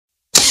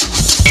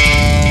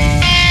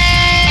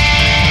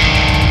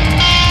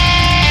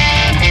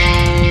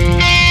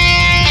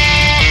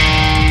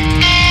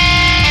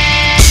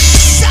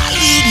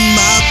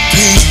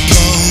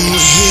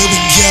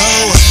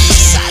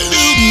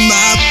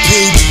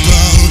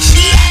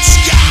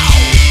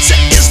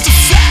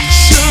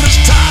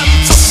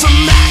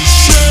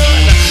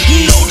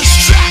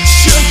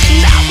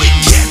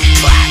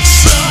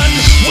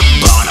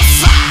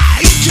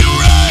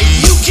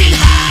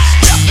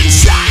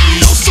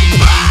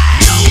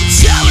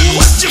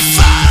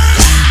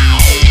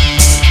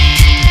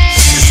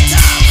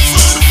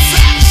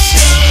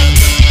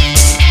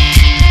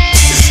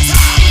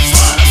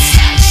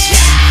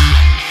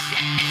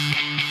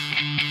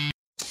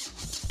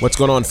What's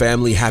going on,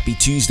 family? Happy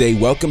Tuesday.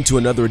 Welcome to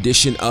another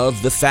edition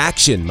of The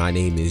Faction. My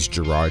name is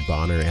Gerard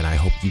Bonner, and I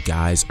hope you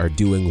guys are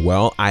doing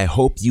well. I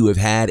hope you have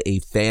had a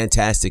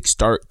fantastic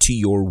start to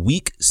your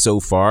week so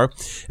far,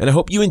 and I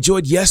hope you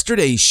enjoyed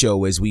yesterday's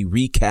show as we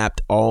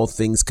recapped all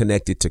things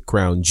connected to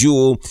Crown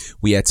Jewel.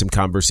 We had some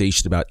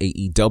conversation about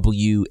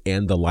AEW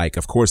and the like.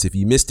 Of course, if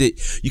you missed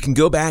it, you can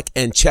go back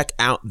and check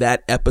out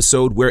that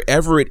episode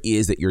wherever it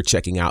is that you're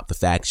checking out The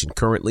Faction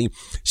currently.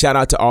 Shout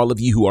out to all of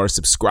you who are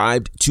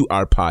subscribed to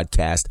our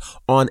podcast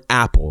on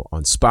Apple,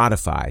 on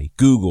Spotify,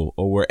 Google,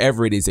 or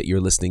wherever it is that you're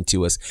listening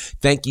to us.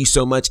 Thank you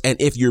so much. And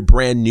if you're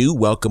brand new,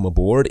 welcome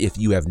aboard. If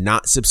you have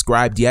not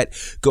subscribed yet,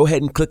 go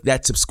ahead and click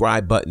that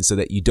subscribe button so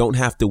that you don't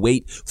have to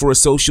wait for a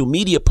social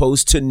media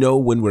post to know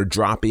when we're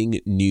dropping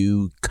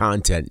new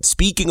content.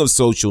 Speaking of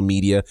social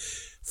media,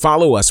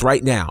 follow us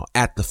right now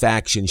at The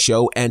Faction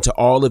Show. And to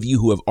all of you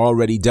who have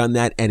already done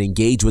that and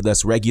engage with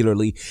us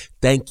regularly,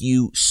 thank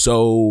you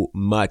so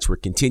much. We're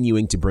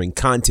continuing to bring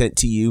content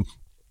to you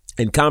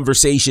and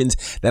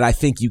conversations that I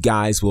think you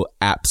guys will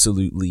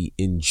absolutely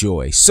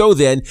enjoy. So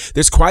then,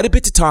 there's quite a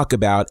bit to talk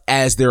about,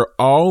 as there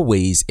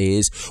always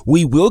is.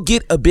 We will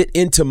get a bit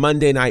into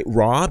Monday Night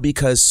Raw,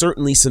 because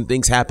certainly some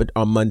things happened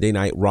on Monday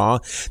Night Raw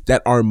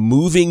that are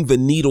moving the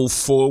needle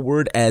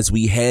forward as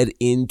we head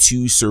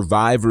into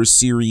Survivor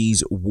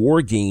Series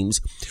War Games.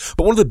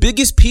 But one of the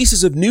biggest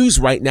pieces of news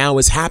right now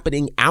is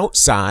happening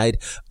outside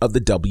of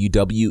the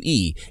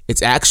WWE.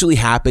 It's actually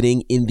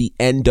happening in the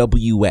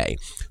NWA.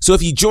 So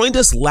if you joined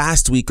us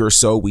last week or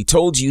so, we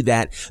told you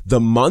that the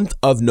month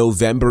of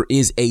November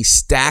is a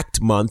stacked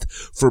month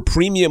for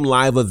premium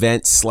live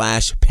events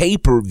 /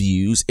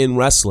 pay-per-views in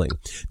wrestling.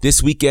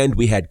 This weekend,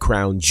 we had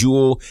Crown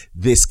Jewel.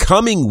 This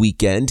coming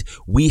weekend,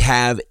 we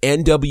have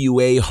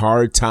NWA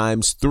Hard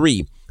Times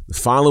 3. The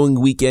following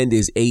weekend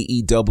is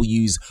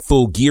AEW's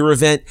Full Gear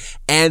event.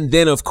 And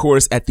then, of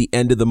course, at the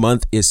end of the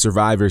month is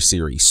Survivor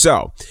Series.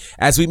 So,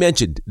 as we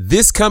mentioned,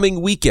 this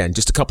coming weekend,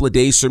 just a couple of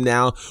days from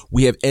now,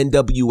 we have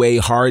NWA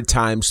Hard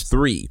Times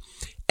 3.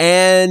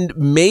 And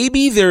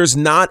maybe there's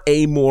not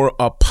a more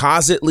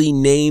appositely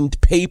named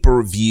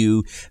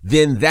pay-per-view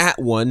than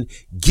that one,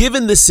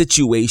 given the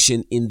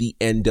situation in the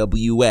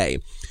NWA.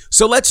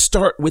 So let's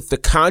start with the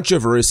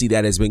controversy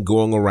that has been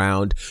going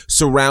around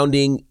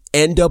surrounding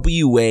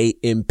NWA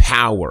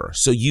Empower.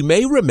 So you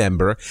may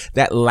remember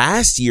that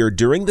last year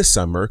during the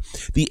summer,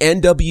 the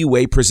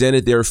NWA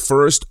presented their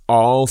first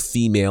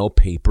all-female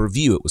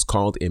pay-per-view. It was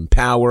called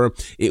Empower.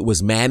 It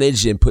was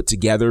managed and put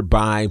together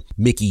by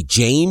Mickie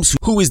James,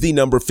 who is the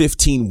number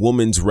 15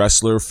 women's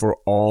wrestler for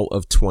all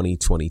of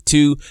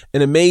 2022.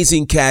 An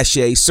amazing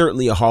cachet,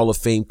 certainly a Hall of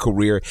Fame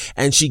career,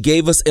 and she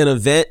gave us an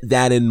event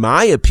that, in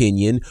my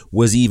opinion,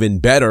 was even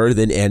better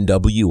than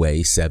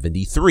NWA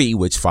 73,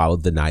 which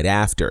followed the night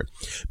after.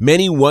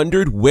 Many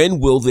wondered, when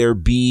will there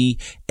be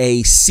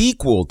a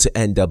sequel to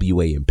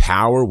NWA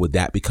Empower? Would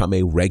that become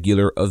a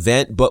regular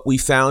event? But we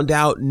found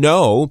out,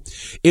 no,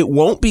 it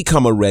won't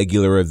become a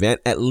regular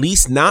event, at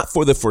least not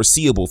for the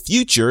foreseeable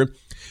future,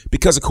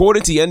 because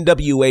according to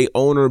NWA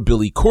owner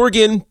Billy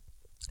Corgan,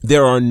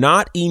 there are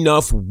not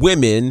enough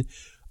women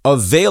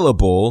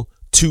available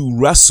to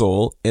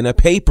wrestle in a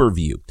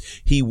pay-per-view.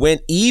 He went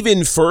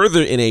even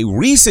further in a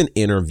recent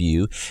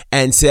interview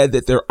and said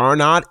that there are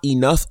not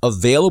enough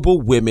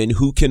available women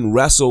who can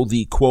wrestle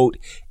the, quote,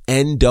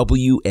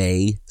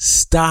 NWA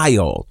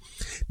style.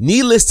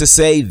 Needless to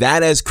say,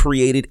 that has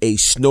created a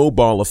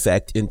snowball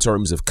effect in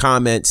terms of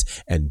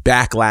comments and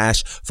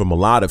backlash from a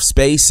lot of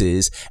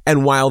spaces.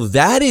 And while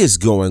that is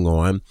going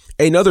on,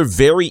 another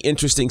very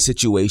interesting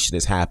situation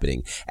is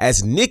happening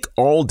as Nick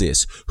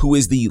Aldis, who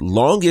is the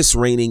longest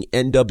reigning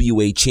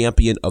NWA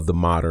champion of the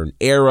modern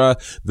era,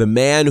 the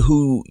man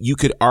who you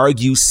could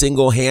argue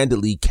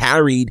single-handedly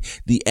carried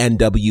the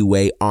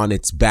NWA on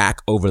its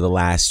back over the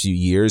last few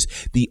years,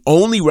 the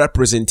only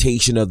representation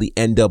of the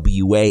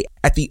NWA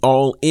at the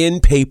All In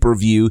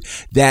pay-per-view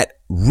that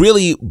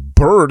really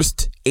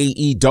birthed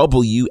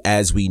AEW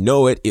as we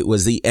know it. It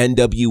was the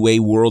NWA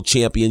World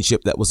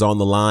Championship that was on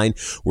the line,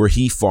 where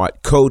he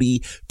fought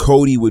Cody.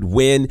 Cody would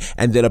win,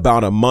 and then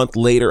about a month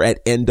later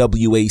at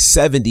NWA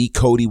 70,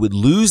 Cody would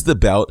lose the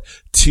belt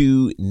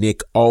to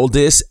Nick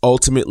Aldis,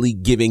 ultimately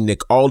giving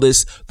Nick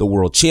Aldis the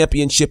World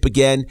Championship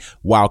again,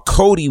 while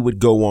Cody would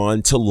go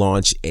on to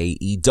launch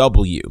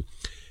AEW.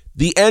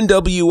 The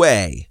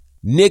NWA,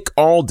 Nick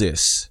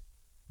Aldis,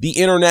 the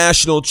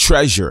international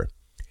treasure,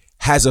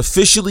 has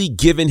officially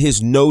given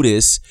his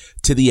notice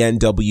to the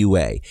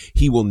NWA.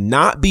 He will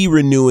not be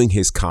renewing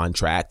his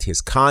contract.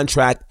 His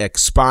contract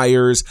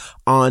expires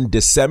on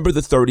December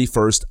the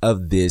 31st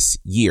of this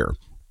year.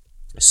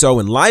 So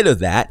in light of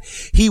that,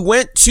 he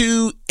went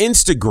to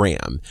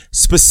Instagram,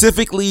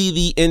 specifically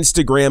the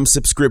Instagram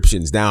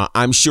subscriptions. Now,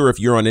 I'm sure if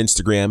you're on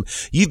Instagram,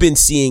 you've been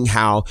seeing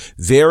how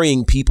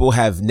varying people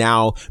have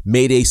now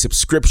made a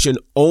subscription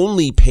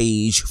only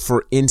page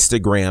for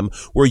Instagram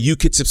where you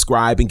could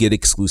subscribe and get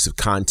exclusive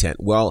content.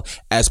 Well,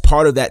 as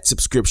part of that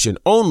subscription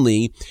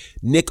only,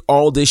 Nick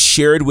Aldis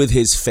shared with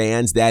his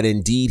fans that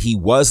indeed he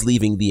was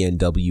leaving the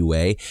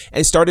NWA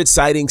and started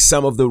citing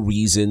some of the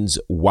reasons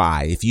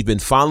why. If you've been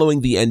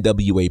following the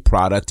NWA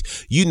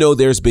product, you know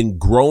there's been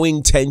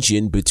growing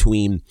tension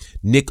between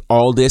Nick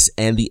Aldis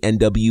and the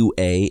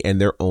NWA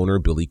and their owner,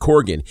 Billy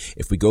Corgan.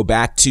 If we go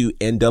back to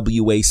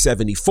NWA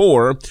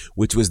 74,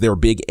 which was their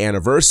big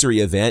anniversary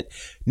event,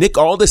 Nick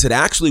Aldis had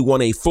actually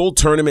won a full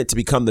tournament to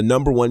become the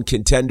number one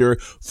contender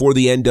for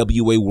the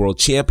NWA World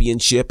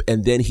Championship,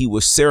 and then he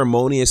was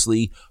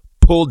ceremoniously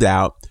pulled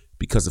out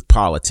because of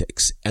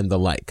politics and the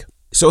like.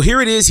 So here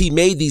it is. He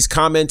made these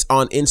comments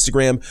on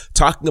Instagram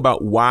talking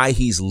about why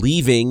he's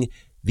leaving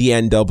the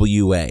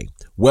NWA.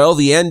 Well,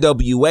 the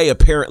NWA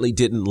apparently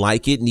didn't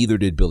like it, neither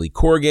did Billy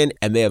Corgan,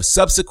 and they have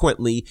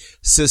subsequently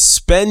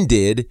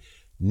suspended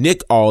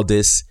Nick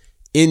Aldis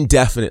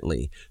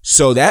indefinitely.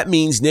 So that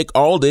means Nick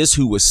Aldis,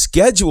 who was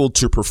scheduled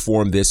to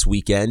perform this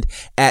weekend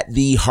at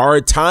the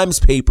Hard Times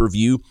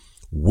pay-per-view,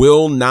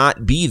 will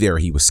not be there.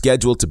 He was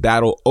scheduled to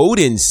battle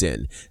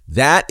Odinson.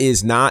 That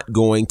is not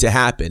going to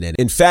happen. And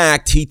in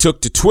fact, he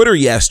took to Twitter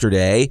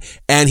yesterday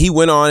and he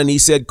went on and he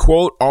said,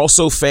 quote,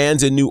 "Also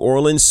fans in New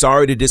Orleans,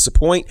 sorry to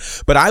disappoint,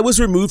 but I was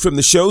removed from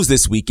the shows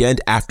this weekend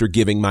after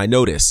giving my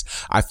notice.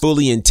 I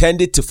fully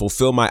intended to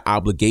fulfill my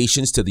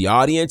obligations to the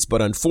audience,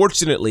 but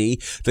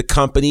unfortunately, the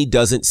company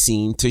doesn't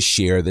seem to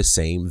share the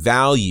same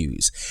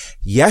values."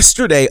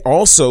 Yesterday,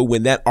 also,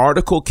 when that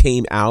article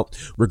came out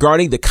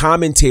regarding the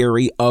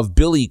commentary of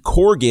Billy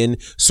Corgan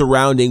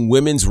surrounding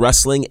women's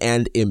wrestling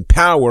and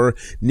Empower,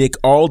 Nick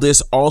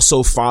Aldis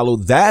also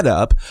followed that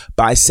up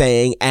by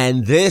saying,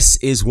 "And this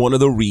is one of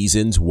the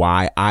reasons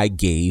why I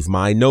gave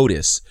my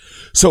notice."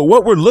 So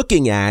what we're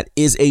looking at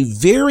is a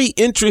very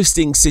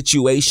interesting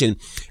situation.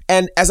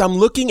 And as I'm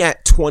looking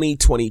at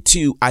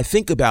 2022, I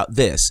think about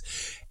this.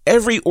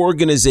 Every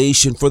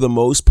organization, for the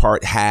most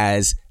part,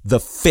 has the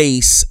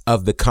face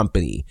of the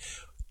company.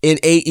 In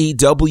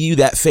AEW,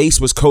 that face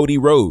was Cody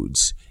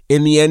Rhodes.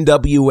 In the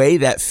NWA,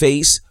 that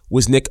face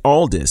was Nick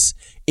Aldis.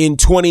 In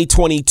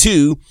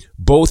 2022,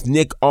 both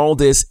Nick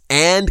Aldis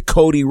and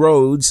Cody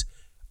Rhodes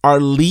are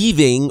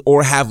leaving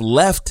or have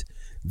left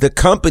the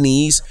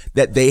companies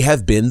that they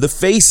have been the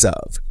face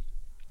of.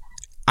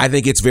 I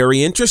think it's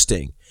very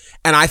interesting.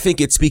 And I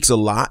think it speaks a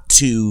lot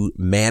to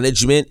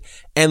management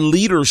and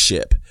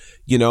leadership.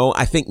 You know,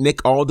 I think Nick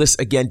Aldis,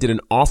 again, did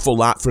an awful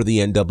lot for the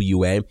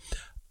NWA.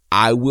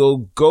 I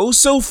will go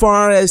so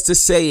far as to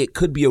say it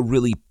could be a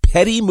really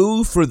petty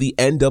move for the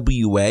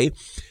NWA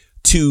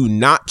to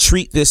not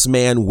treat this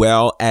man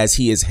well as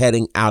he is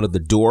heading out of the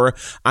door.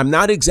 I'm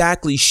not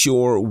exactly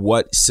sure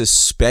what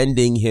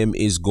suspending him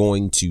is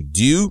going to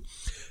do.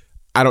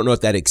 I don't know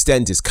if that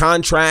extends his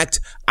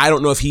contract. I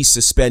don't know if he's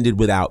suspended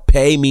without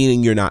pay,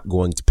 meaning you're not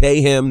going to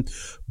pay him.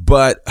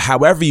 But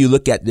however you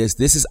look at this,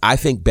 this is, I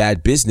think,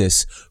 bad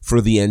business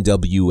for the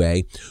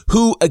NWA,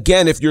 who,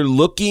 again, if you're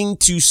looking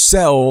to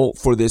sell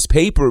for this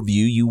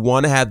pay-per-view, you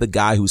want to have the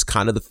guy who's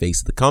kind of the face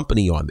of the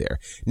company on there.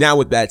 Now,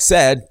 with that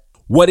said,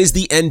 what is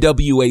the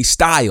NWA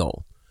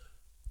style,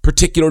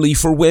 particularly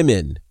for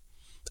women?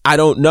 I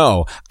don't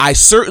know. I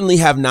certainly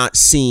have not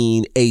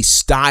seen a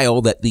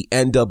style that the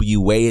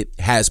NWA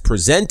has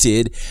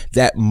presented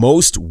that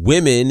most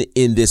women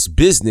in this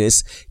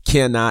business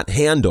cannot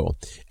handle.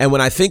 And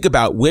when I think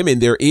about women,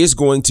 there is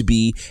going to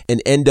be an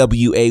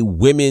NWA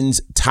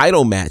women's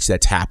title match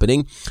that's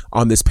happening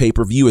on this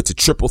pay-per-view. It's a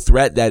triple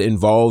threat that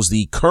involves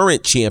the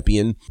current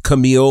champion,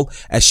 Camille,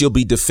 as she'll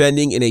be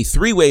defending in a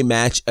three-way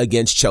match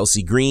against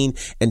Chelsea Green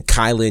and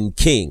Kylan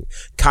King.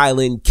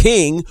 Kylan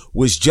King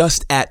was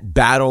just at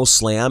Battle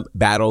Slam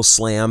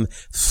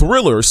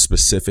Thriller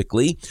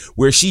specifically,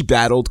 where she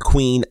battled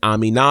Queen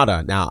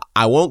Aminata. Now,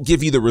 I won't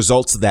give you the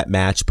results of that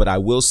match, but I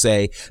will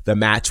say the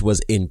match was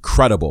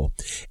incredible.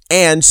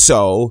 And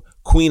so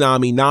Queen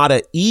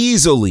Aminata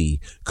easily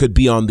could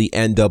be on the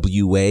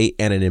NWA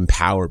and an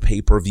Empower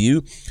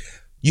pay-per-view.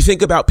 You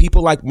think about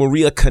people like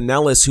Maria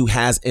Kanellis, who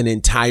has an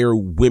entire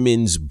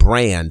women's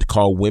brand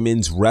called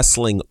Women's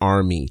Wrestling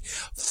Army,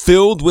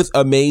 filled with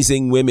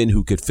amazing women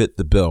who could fit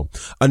the bill.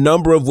 A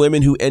number of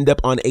women who end up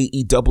on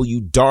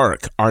AEW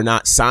Dark are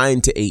not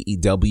signed to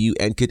AEW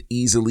and could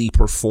easily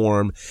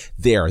perform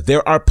there.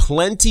 There are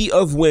plenty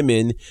of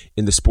women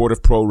in the sport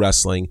of pro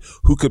wrestling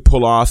who could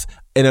pull off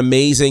an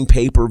amazing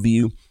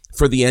pay-per-view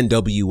for the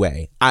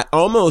NWA. I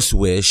almost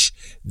wish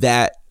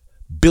that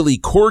Billy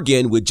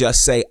Corgan would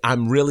just say,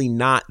 "I'm really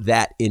not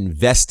that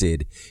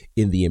invested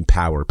in the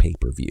Empower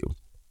pay-per-view."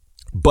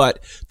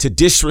 But to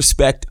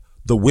disrespect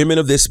the women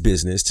of this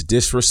business, to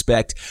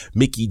disrespect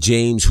Mickie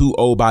James, who,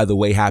 oh, by the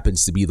way,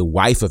 happens to be the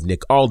wife of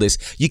Nick Aldis,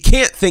 you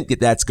can't think that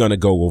that's going to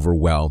go over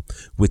well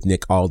with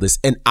Nick Aldis.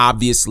 And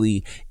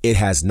obviously it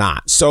has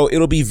not. So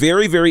it'll be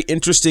very, very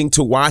interesting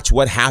to watch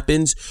what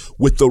happens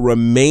with the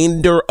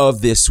remainder of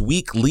this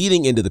week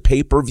leading into the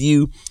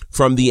pay-per-view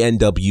from the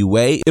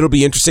NWA. It'll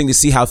be interesting to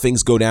see how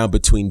things go down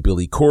between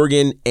Billy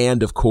Corgan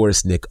and, of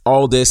course, Nick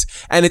Aldis.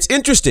 And it's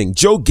interesting,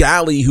 Joe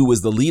Galli, who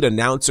was the lead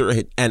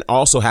announcer and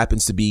also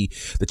happens to be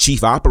the chief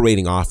chief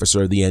operating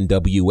officer of the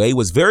NWA,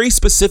 was very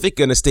specific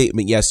in a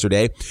statement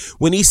yesterday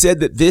when he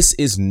said that this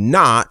is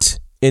not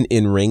an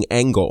in-ring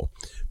angle,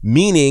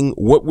 meaning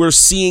what we're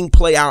seeing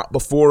play out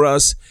before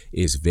us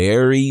is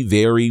very,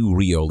 very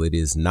real. It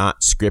is not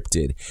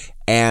scripted.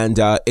 And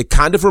it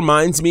kind of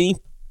reminds me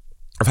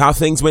of how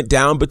things went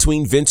down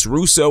between Vince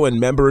Russo and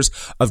members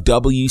of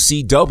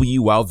WCW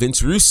while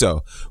Vince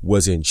Russo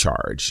was in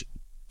charge.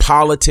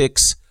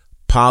 Politics,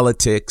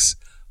 politics,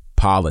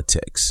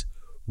 politics.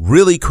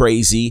 Really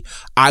crazy.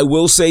 I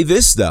will say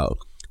this, though.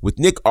 With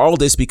Nick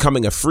Aldis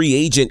becoming a free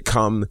agent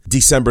come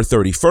December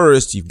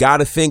 31st, you've got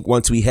to think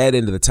once we head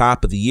into the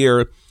top of the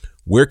year,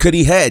 where could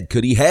he head?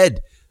 Could he head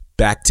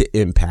back to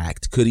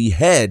Impact? Could he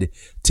head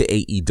to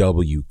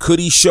AEW? Could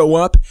he show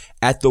up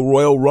at the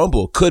Royal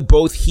Rumble? Could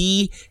both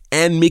he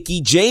and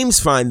Mickie James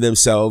find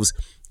themselves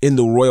in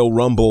the Royal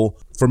Rumble?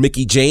 For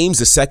Mickie James,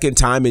 the second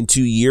time in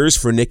 2 years.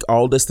 For Nick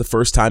Aldis, the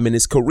first time in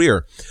his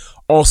career.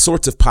 All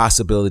sorts of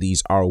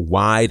possibilities are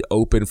wide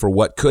open for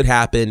what could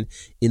happen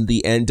in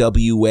the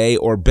NWA,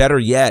 or better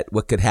yet,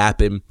 what could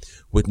happen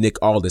with Nick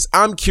Aldis.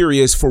 I'm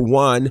curious, for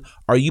one,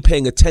 are you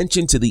paying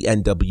attention to the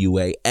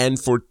NWA? And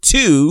for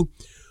two,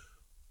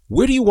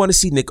 where do you want to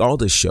see Nick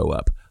Aldis show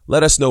up?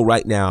 Let us know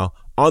right now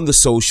on the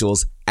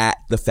socials at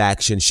The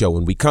Faction Show.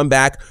 When we come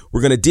back, we're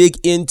going to dig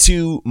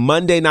into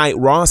Monday Night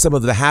Raw, some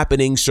of the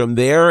happenings from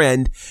there,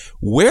 and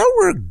where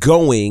we're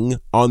going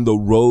on the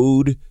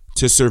road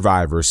to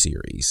Survivor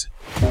Series.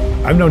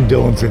 I've known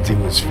Dylan since he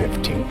was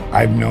 15.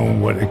 I've known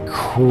what a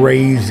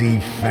crazy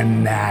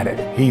fanatic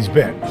he's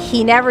been.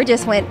 He never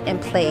just went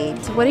and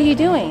played. So what are you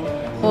doing?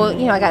 Well,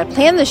 I got to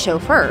plan the show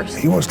first.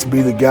 He wants to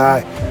be the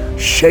guy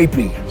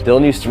shaping it.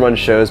 Dylan used to run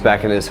shows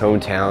back in his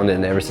hometown,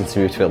 and ever since he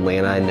moved to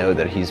Atlanta, I know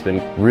that he's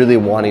been really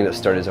wanting to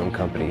start his own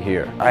company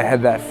here. I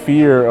had that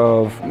fear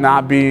of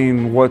not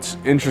being what's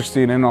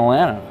interesting in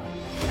Atlanta.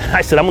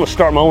 I said, I'm going to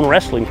start my own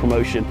wrestling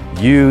promotion.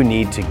 You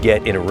need to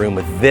get in a room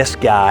with this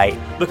guy.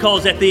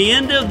 Because at the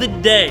end of the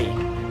day,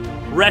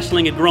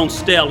 wrestling had grown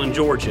stale in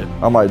Georgia.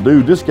 I'm like,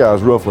 dude, this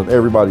guy's ruffling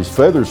everybody's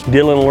feathers.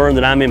 Dylan learned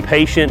that I'm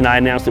impatient, and I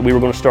announced that we were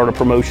going to start a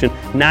promotion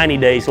 90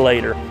 days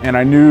later. And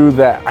I knew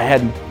that I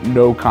had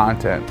no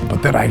content.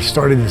 But then I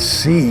started to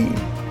see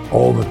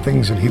all the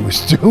things that he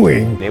was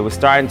doing. It was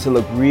starting to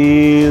look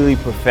really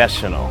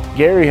professional.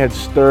 Gary had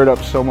stirred up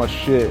so much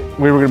shit.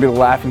 We were going to be the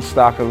laughing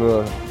stock of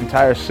the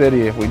entire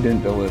city if we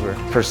didn't deliver.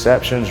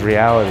 Perception's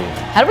reality.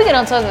 How did we get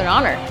on Southern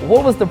Honor?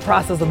 What was the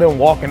process of them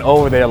walking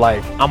over there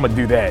like, I'm gonna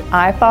do that?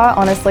 I thought,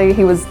 honestly,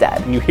 he was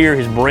dead. You hear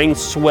his brain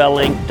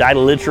swelling. I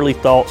literally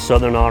thought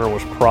Southern Honor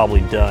was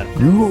probably done.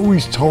 You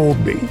always told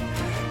me,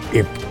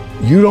 if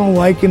you don't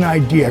like an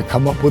idea,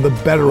 come up with a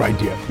better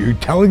idea. You're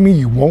telling me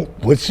you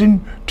won't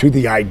listen to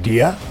the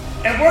idea?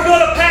 And we're going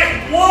to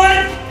pack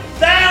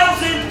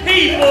 1,000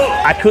 people.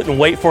 I couldn't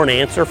wait for an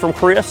answer from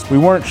Chris. We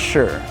weren't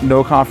sure.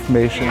 No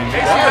confirmation.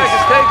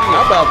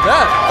 How about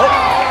that? Oh,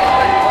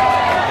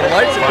 the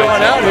lights are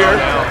going out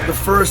here. The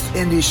first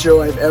indie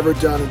show I've ever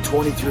done in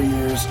 23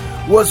 years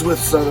was with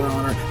Southern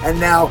Honor, and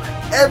now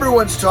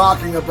everyone's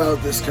talking about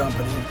this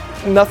company.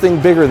 Nothing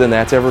bigger than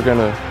that's ever going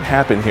to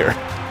happen here.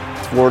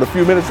 A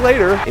few minutes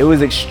later, it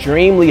was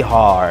extremely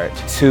hard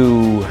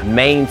to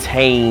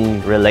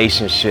maintain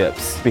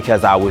relationships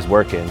because I was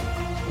working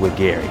with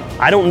Gary.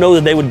 I don't know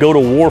that they would go to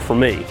war for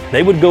me.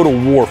 They would go to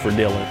war for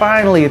Dylan.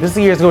 Finally, this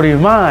year's going to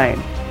be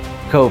mine.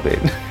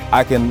 COVID.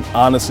 I can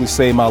honestly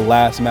say my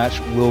last match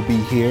will be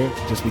here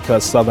just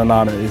because Southern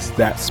Honor is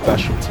that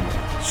special to me.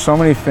 So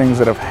many things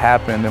that have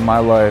happened in my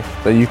life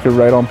that you could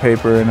write on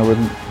paper and it would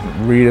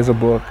read as a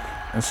book.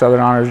 And Southern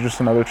Honor is just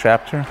another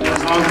chapter.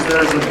 As long as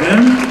there's a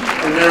them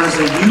and there's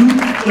a you,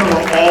 there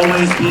will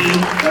always be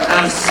the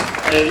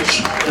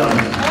SHW.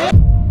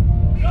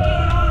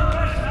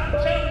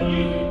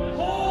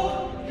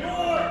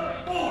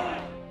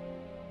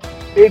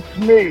 It's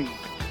me,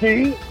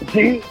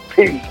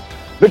 DDP,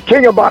 the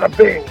king of bada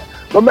bing,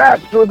 the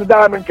master of the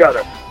diamond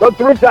cutter, the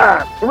three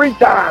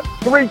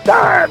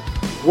time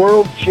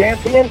world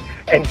champion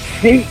and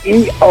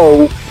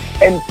CEO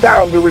and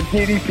founder of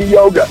DDP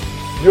Yoga.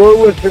 You're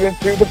listening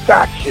to The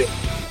Faction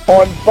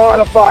on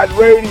Bonafide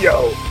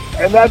Radio,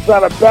 and that's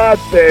not a bad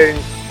thing.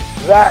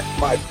 That,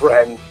 my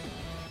friend,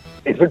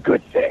 is a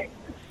good thing.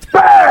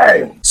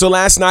 Bang! So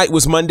last night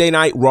was Monday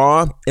Night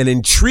Raw, an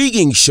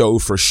intriguing show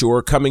for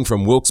sure, coming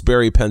from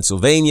Wilkes-Barre,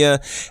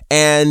 Pennsylvania.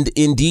 And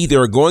indeed,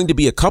 there are going to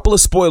be a couple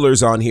of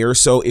spoilers on here.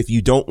 So if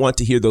you don't want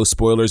to hear those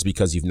spoilers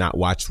because you've not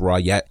watched Raw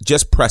yet,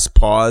 just press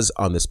pause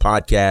on this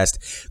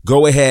podcast.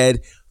 Go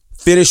ahead,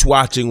 finish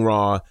watching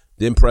Raw,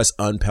 then press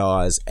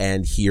unpause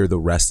and hear the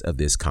rest of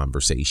this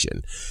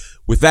conversation.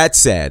 With that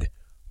said,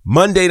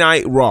 Monday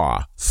Night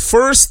Raw,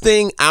 first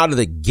thing out of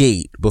the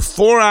gate,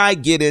 before I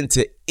get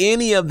into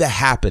any of the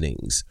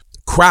happenings,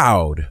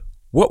 crowd,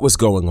 what was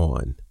going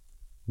on?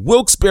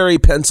 Wilkes-Barre,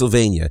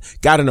 Pennsylvania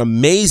got an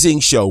amazing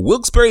show.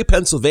 Wilkes-Barre,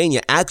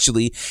 Pennsylvania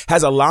actually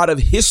has a lot of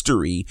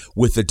history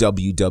with the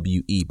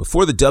WWE.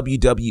 Before the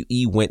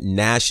WWE went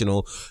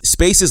national,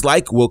 spaces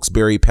like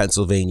Wilkes-Barre,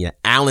 Pennsylvania,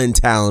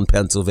 Allentown,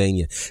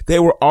 Pennsylvania, they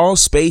were all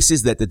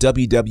spaces that the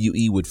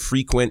WWE would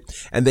frequent,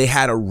 and they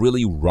had a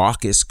really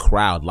raucous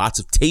crowd. Lots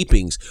of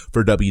tapings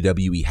for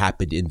WWE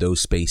happened in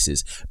those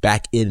spaces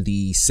back in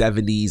the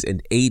 70s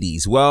and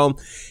 80s. Well,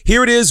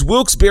 here it is.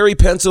 Wilkes-Barre,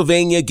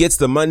 Pennsylvania gets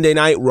the Monday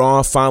Night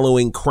Raw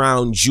following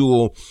Crown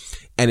Jewel.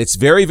 And it's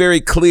very,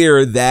 very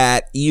clear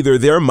that either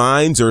their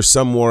minds are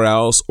somewhere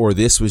else or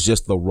this was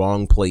just the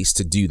wrong place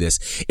to do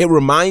this. It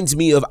reminds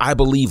me of, I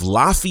believe,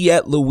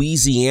 Lafayette,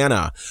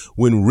 Louisiana,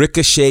 when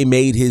Ricochet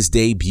made his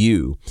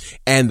debut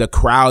and the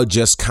crowd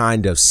just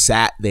kind of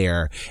sat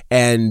there.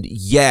 And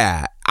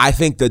yeah, I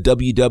think the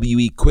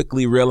WWE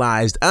quickly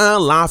realized,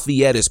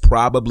 Lafayette is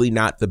probably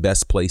not the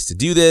best place to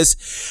do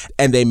this.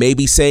 And they may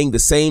be saying the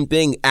same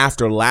thing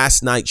after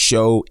last night's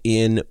show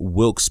in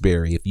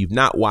Wilkes-Barre. If you've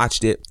not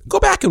watched it, go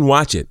back and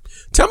watch it.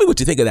 Tell me what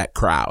you think of that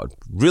crowd.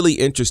 Really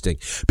interesting,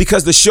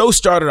 because the show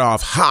started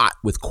off hot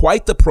with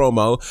quite the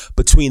promo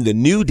between the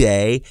New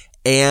Day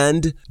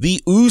and the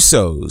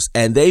Usos,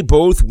 and they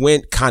both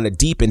went kind of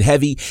deep and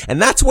heavy.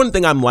 And that's one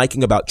thing I'm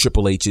liking about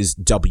Triple H's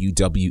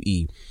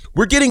WWE.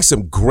 We're getting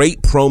some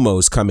great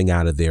promos coming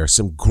out of there,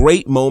 some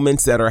great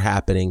moments that are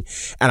happening.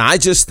 And I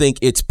just think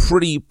it's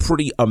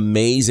pretty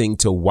amazing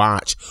to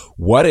watch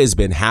what has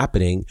been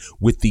happening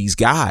with these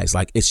guys.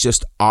 Like, it's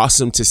just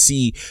awesome to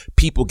see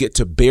people get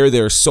to bare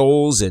their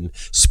souls and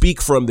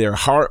speak from their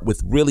heart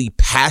with really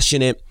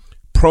passionate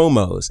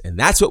promos. And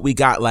that's what we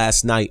got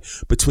last night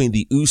between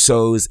the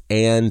Usos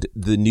and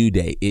the New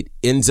Day. It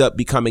ends up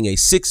becoming a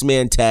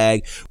 6-man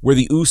tag where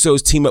the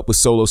Usos team up with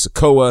Solo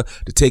Sikoa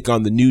to take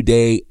on the New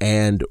Day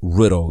and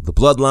Riddle. The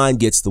Bloodline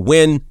gets the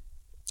win,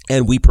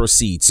 and we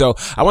proceed. So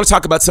I want to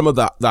talk about some of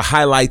the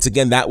highlights.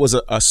 Again, that was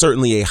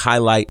certainly a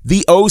highlight.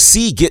 The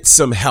OC gets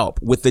some help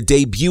with the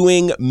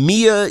debuting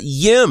Mia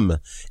Yim.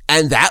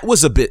 And that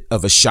was a bit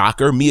of a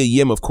shocker. Mia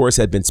Yim, of course,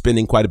 had been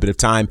spending quite a bit of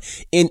time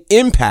in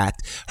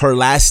Impact. Her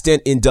last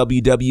stint in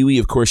WWE,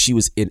 of course, she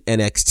was in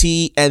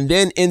NXT and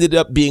then ended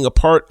up being a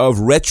part of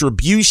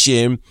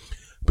Retribution.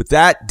 But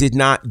that did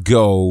not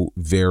go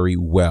very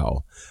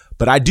well.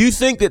 But I do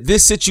think that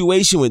this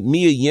situation with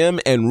Mia Yim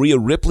and Rhea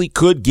Ripley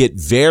could get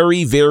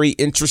very, very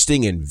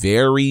interesting and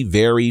very,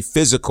 very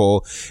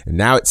physical. And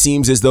now it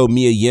seems as though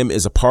Mia Yim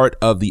is a part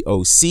of the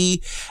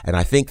OC. And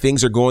I think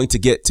things are going to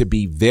get to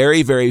be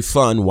very, very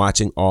fun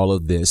watching all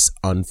of this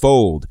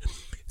unfold.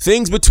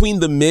 Things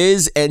between The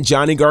Miz and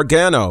Johnny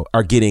Gargano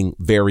are getting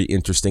very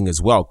interesting as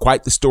well.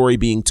 Quite the story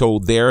being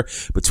told there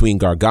between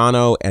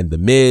Gargano and The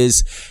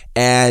Miz.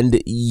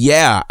 And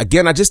yeah,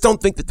 again, I just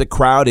don't think that the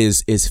crowd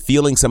is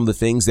feeling some of the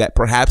things that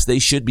perhaps they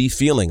should be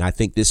feeling. I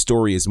think this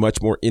story is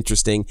much more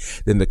interesting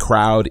than the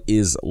crowd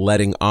is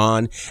letting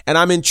on. And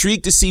I'm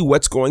intrigued to see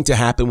what's going to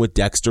happen with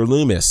Dexter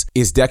Lumis.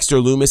 Is Dexter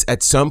Lumis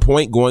at some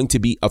point going to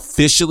be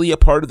officially a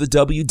part of the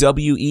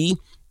WWE?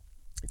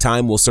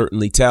 Time will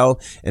certainly tell,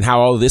 and how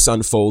all of this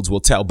unfolds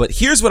will tell. But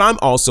here's what I'm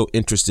also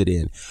interested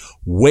in.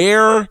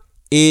 Where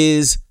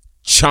is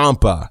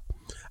Ciampa?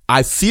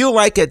 I feel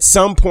like at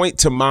some point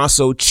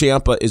Tommaso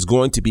Ciampa is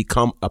going to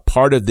become a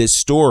part of this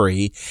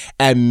story,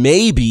 and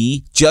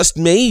maybe, just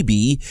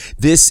maybe,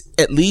 this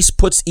at least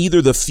puts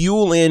either the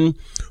fuel in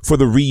for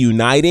the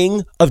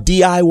reuniting of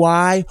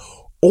DIY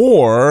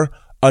or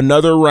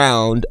another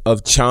round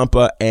of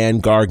Ciampa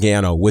and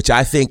Gargano, which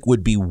I think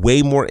would be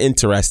way more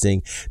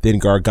interesting than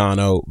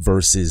Gargano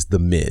versus The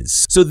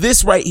Miz. So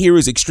this right here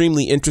is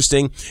extremely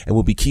interesting, and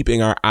we'll be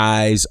keeping our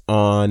eyes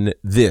on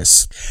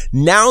this.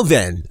 Now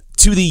then,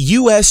 to the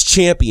U.S.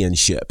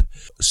 Championship.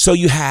 So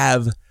you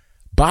have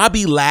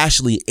Bobby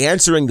Lashley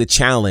answering the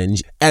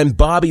challenge, and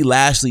Bobby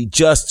Lashley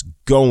just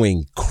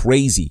going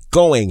crazy,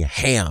 going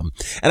ham.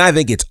 And I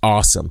think it's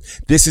awesome.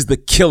 This is the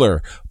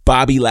killer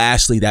Bobby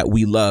Lashley that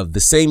we love. The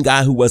same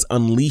guy who was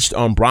unleashed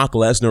on Brock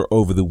Lesnar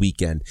over the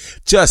weekend.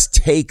 Just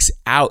takes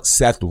out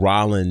Seth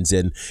Rollins,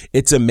 and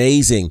it's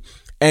amazing.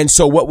 And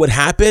so what would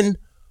happen?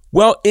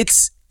 Well,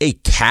 it's a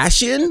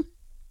cash-in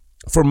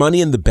for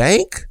Money in the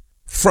Bank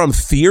from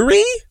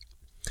Theory.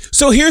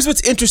 So here's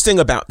what's interesting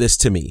about this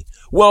to me.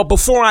 Well,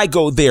 before I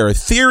go there,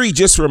 Theory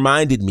just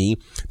reminded me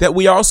that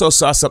we also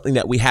saw something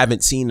that we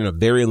haven't seen in a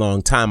very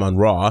long time on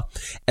Raw,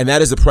 and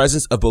that is the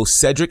presence of both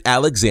Cedric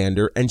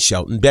Alexander and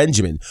Shelton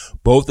Benjamin,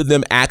 both of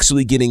them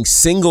actually getting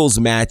singles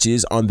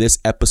matches on this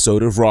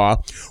episode of Raw,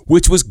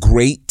 which was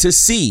great to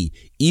see.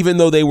 Even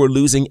though they were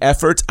losing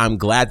efforts, I'm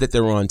glad that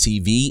they're on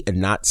TV and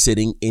not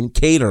sitting in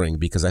catering,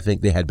 because I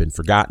think they had been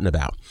forgotten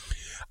about.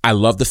 I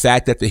love the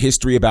fact that the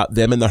history about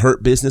them and the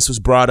Hurt Business was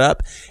brought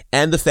up,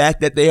 and the fact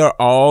that they are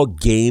all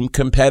game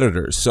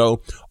competitors.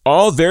 So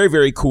all very,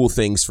 very cool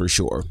things for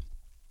sure.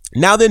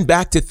 Now then,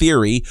 back to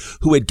Theory,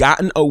 who had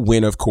gotten a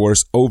win, of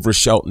course, over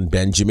Shelton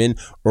Benjamin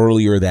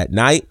earlier that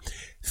night.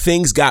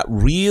 Things got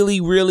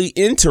really, really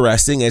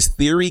interesting as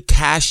Theory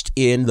cashed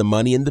in the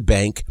Money in the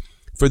Bank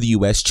for the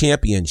U.S.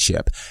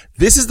 Championship.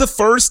 This is the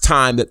first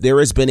time that there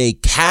has been a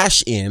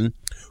cash-in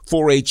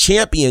for a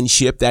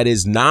championship that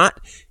is not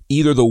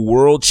either the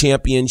World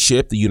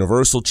Championship, the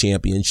Universal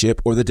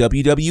Championship, or the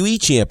WWE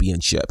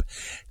Championship.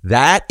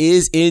 That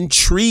is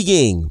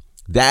intriguing.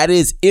 That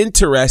is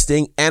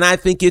interesting, and I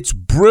think it's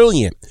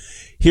brilliant.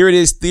 Here it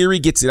is, Theory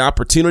gets an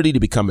opportunity to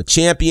become a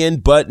champion,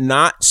 but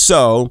not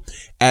so,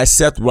 as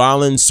Seth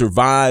Rollins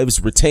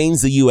survives,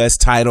 retains the U.S.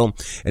 title,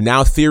 and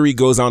now Theory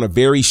goes on a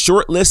very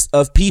short list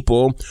of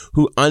people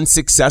who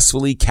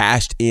unsuccessfully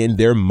cashed in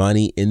their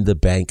Money in the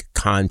Bank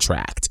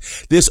contract.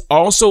 This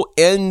also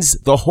ends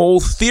the whole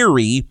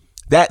theory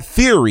that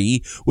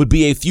Theory would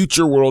be a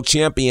future world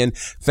champion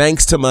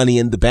thanks to Money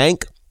in the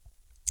Bank,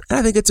 and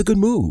I think it's a good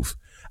move.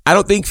 I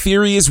don't think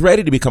Theory is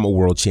ready to become a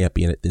world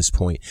champion at this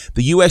point.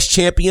 The U.S.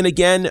 champion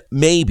again,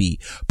 maybe,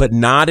 but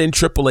not in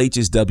Triple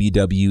H's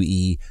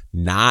WWE,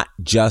 not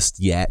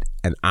just yet,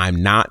 and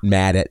I'm not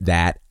mad at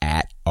that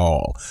at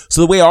all.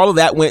 So the way all of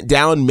that went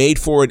down made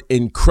for an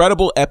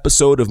incredible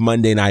episode of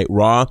Monday Night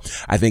Raw.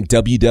 I think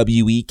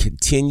WWE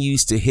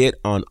continues to hit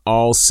on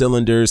all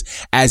cylinders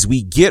as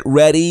we get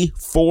ready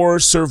for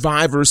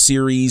Survivor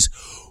Series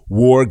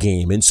War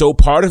Game. And so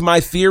part of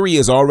my theory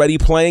is already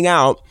playing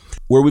out,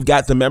 where we've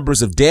got the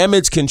members of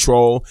Damage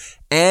Control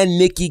and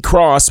Nikki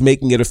Cross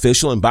making it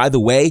official. And by the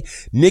way,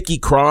 Nikki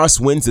Cross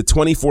wins the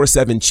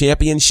 24/7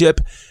 championship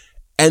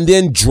and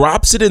then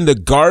drops it in the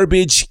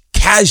garbage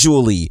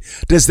casually.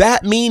 Does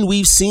that mean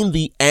we've seen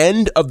the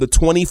end of the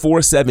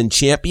 24/7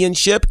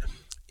 championship?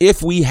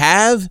 If we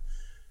have,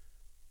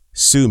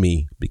 sue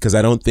me, because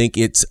I don't think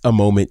it's a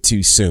moment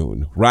too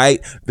soon, right?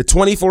 The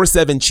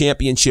 24/7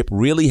 championship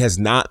really has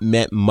not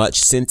meant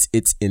much since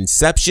its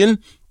inception.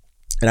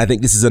 And I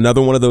think this is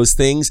another one of those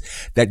things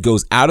that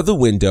goes out of the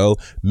window,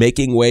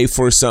 making way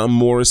for some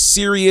more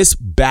serious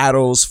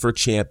battles for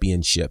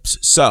championships.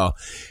 So,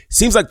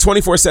 seems like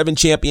 24/7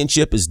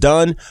 championship is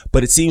done,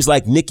 but it seems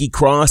like Nikki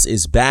Cross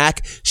is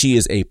back. She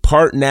is a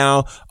part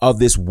now of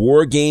this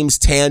War Games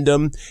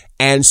tandem.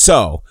 And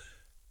so,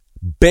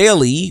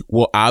 Bayley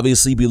will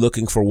obviously be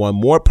looking for one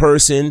more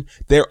person.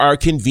 There are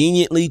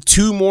conveniently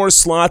 2 more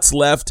slots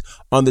left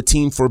on the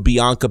team for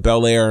Bianca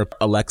Belair,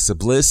 Alexa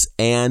Bliss,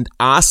 and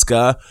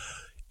Asuka.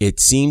 It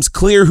seems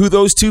clear who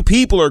those 2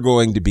 people are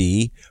going to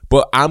be,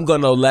 but I'm going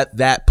to let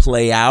that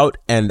play out.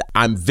 And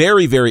I'm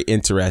very, very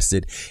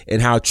interested in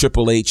how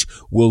Triple H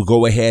will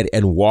go ahead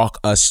and walk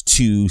us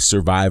to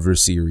Survivor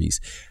Series.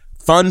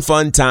 Fun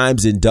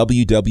times in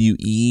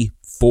WWE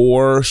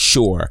for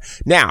sure.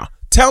 Now,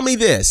 tell me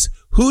this.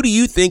 Who do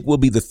you think will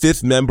be the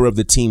 5th member of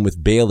the team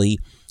with Bayley?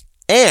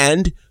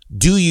 And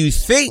do you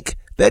think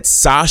that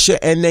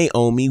Sasha and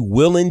Naomi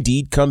will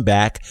indeed come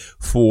back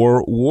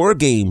for War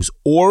Games?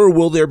 Or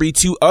will there be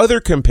 2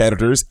 other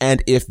competitors?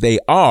 And if they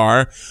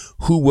are,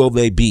 who will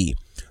they be?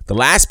 The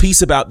last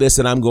piece about this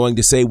that I'm going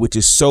to say, which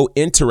is so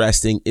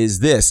interesting, is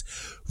this.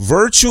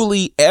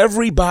 Virtually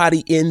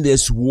everybody in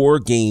this War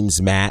Games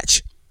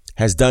match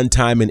has done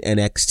time in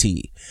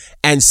NXT,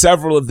 and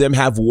several of them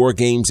have War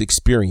Games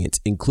experience,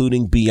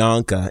 including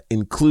Bianca,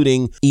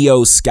 including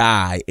Io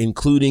Sky,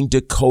 including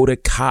Dakota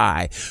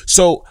Kai.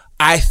 So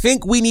I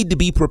think we need to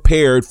be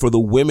prepared for the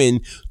women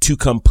to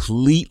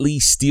completely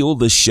steal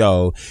the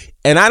show.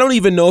 And I don't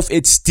even know if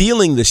it's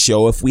stealing the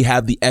show if we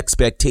have the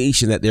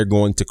expectation that they're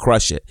going to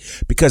crush it,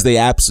 because they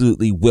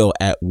absolutely will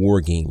at War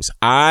Games.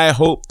 I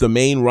hope the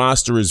main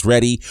roster is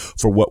ready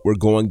for what we're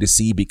going to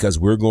see, because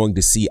we're going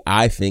to see,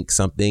 I think,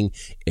 something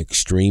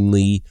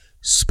extremely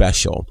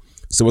special.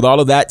 So with all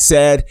of that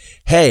said,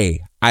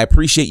 hey, I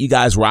appreciate you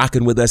guys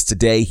rocking with us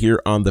today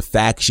here on The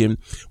Faction.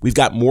 We've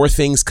got more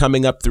things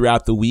coming up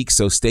throughout the week,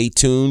 so stay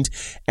tuned.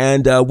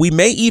 And we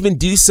may even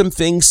do some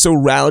things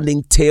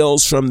surrounding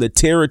Tales from the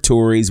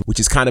Territories,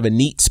 which is kind of a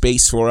neat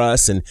space for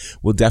us, and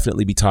we'll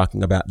definitely be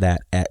talking about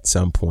that at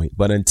some point.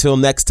 But until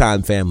next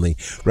time, family,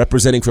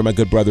 representing for my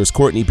good brothers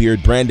Courtney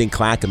Beard, Brandon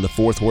Clack, and the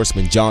 4th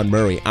Horseman, John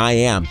Murray, I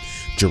am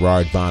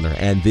Gerard Bonner,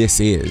 and this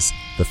is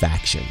The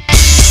Faction.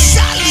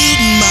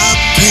 Salute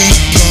my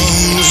people.